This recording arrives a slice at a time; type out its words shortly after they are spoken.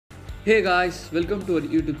Hey guys, welcome to our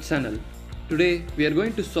YouTube channel. Today we are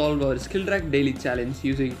going to solve our Skillrack daily challenge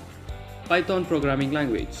using Python programming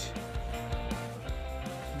language.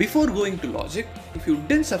 Before going to logic, if you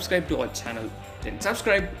didn't subscribe to our channel, then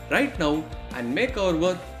subscribe right now and make our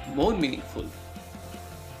work more meaningful.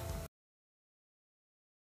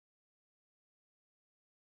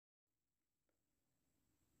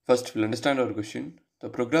 First, we'll understand our question. The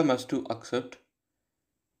program has to accept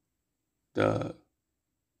the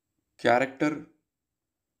character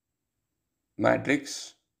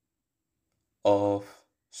matrix of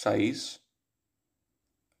size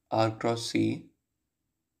R cross C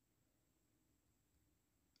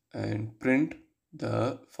and print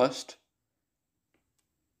the first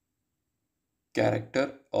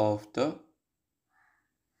character of the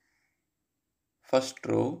first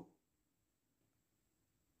row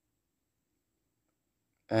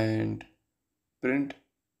and print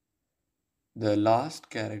the last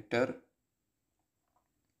character,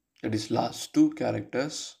 that is last two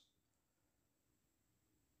characters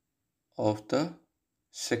of the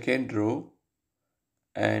second row,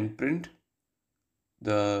 and print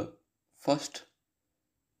the first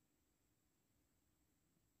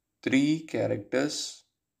three characters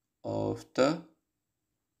of the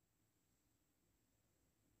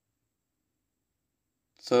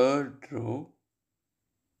third row,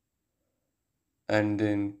 and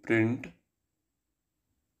then print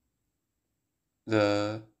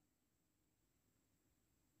the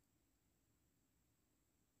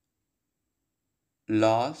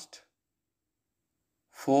last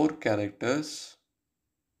four characters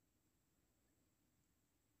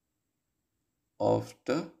of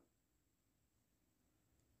the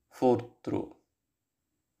fourth row.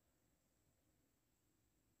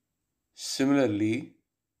 Similarly,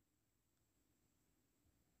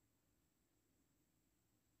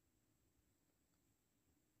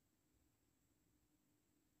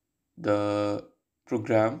 the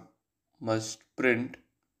program must print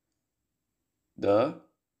the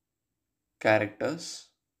characters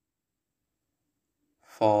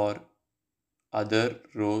for other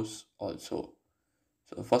rows also.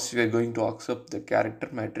 So first we are going to accept the character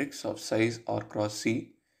matrix of size R cross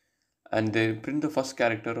C and then print the first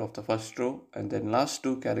character of the first row and then last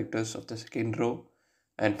two characters of the second row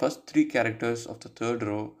and first three characters of the third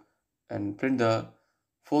row and print the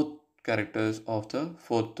fourth characters of the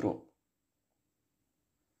fourth row.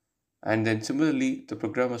 And then similarly the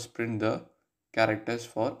program must print the characters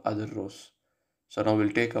for other rows. So now we'll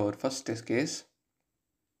take our first test case.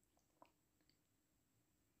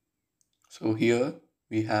 So here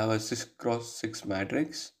we have a 6 cross 6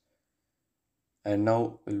 matrix, and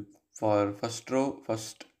now for first row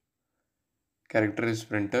first character is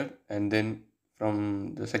printed, and then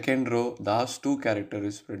from the second row last two character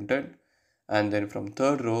is printed, and then from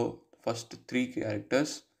third row first three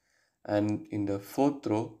characters, and in the fourth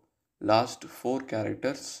row last four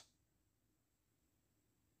characters,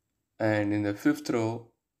 and in the fifth row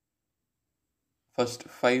first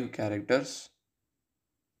five characters,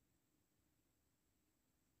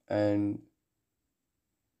 and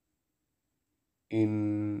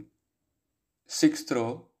in sixth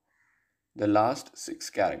row the last six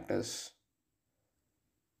characters.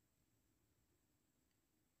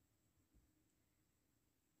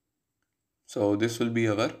 So this will be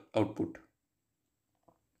our output.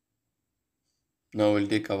 Now we'll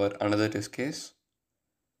take our another test case.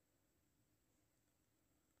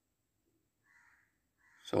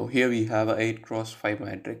 So here we have a 8 cross 5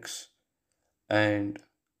 matrix, and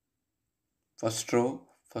first row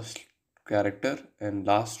first character and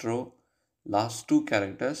last row last two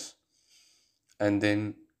characters, and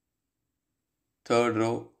then third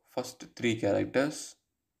row first three characters,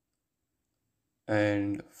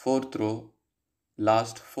 and fourth row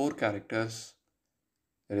last four characters,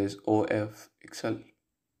 that is OFXL,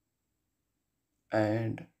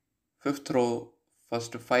 and fifth row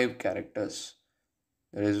first five characters,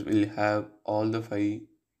 that is we'll have all the five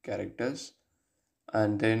characters,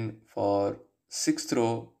 and then for sixth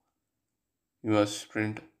row you must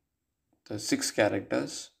print the six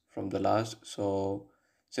characters from the last. So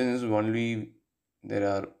since only there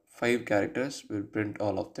are five characters, we'll print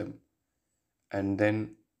all of them, and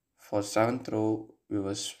then for seventh row we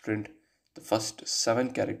must print the first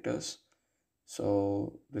seven characters.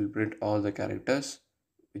 So we'll print all the characters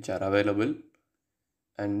which are available,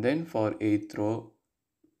 and then for eighth row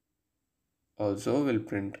also we'll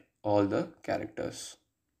print all the characters.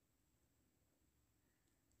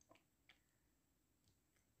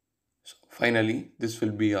 So finally this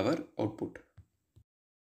will be our output.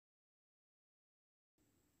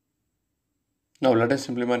 Now let us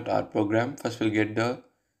implement our program. First we'll get the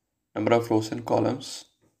number of rows and columns,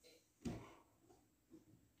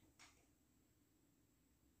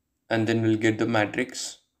 and then we'll get the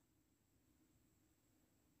matrix.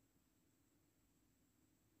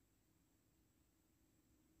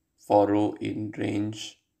 For row in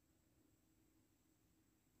range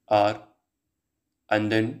R, and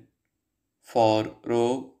then for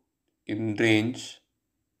row in range,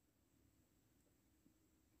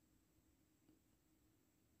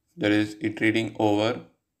 that is iterating over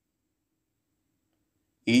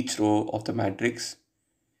each row of the matrix.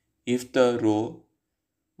 If the row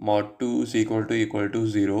mod 2 is equal to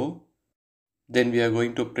 0, then we are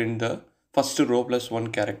going to print the first row plus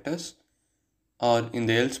 1 characters, or in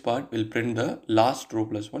the else part we'll print the last row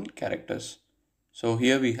plus 1 characters. So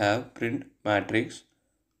here we have print matrix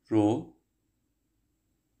row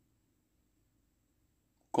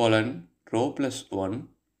colon row plus 1.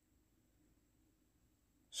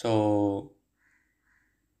 So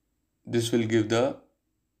this will give the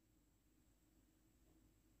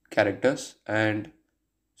characters, and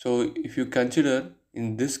so if you consider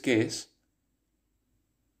in this case,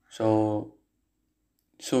 so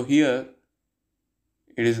here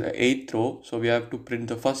it is a 8th row, so we have to print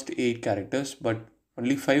the first 8 characters, but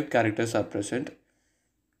only 5 characters are present,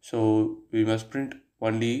 so we must print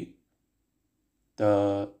only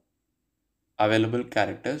the available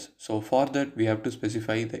characters. So for that we have to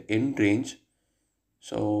specify the end range,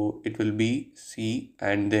 so it will be C,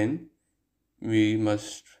 and then we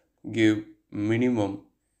must give minimum,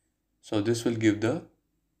 so this will give the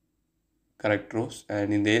correct rows.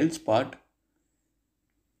 And in the else part,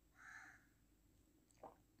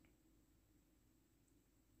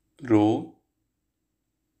 row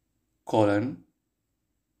colon,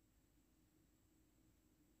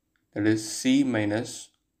 that is C minus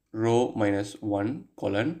row minus 1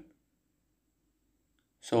 colon,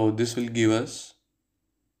 so this will give us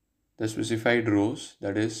the specified rows.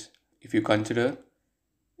 That is, if you consider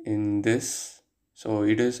in this, so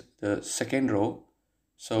it is the second row,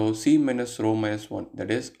 so C minus row minus 1,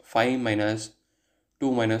 that is 5 minus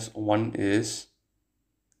 2 minus 1 is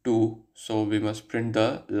 2, so we must print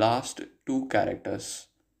the last 2 characters,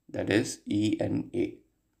 that is E and A.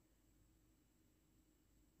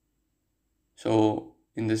 So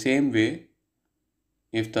in the same way,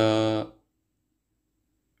 if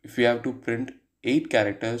we have to print 8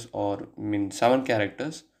 characters, or 7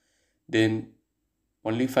 characters, then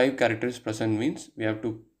only 5 characters present means we have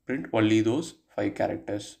to print only those 5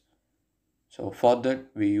 characters. So for that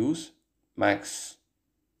we use max,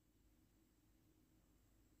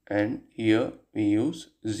 and here we use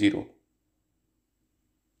 0.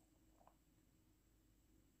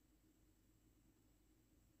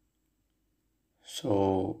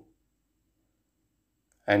 So,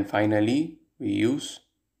 and finally we use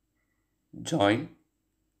join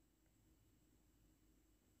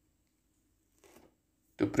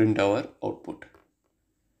to print our output.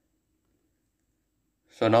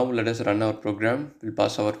 So now let us run our program. We'll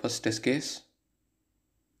pass our first test case.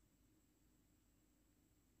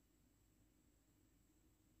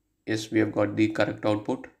 Yes, we have got the correct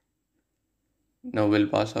output. Now we'll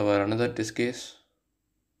pass our another test case.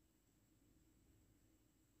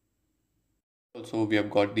 Also we have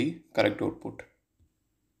got the correct output.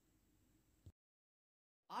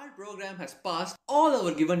 Our program has passed all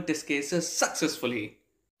our given test cases successfully.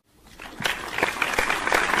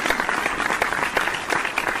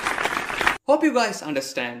 Hope you guys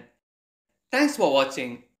understand. Thanks for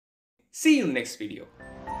watching. See you next video.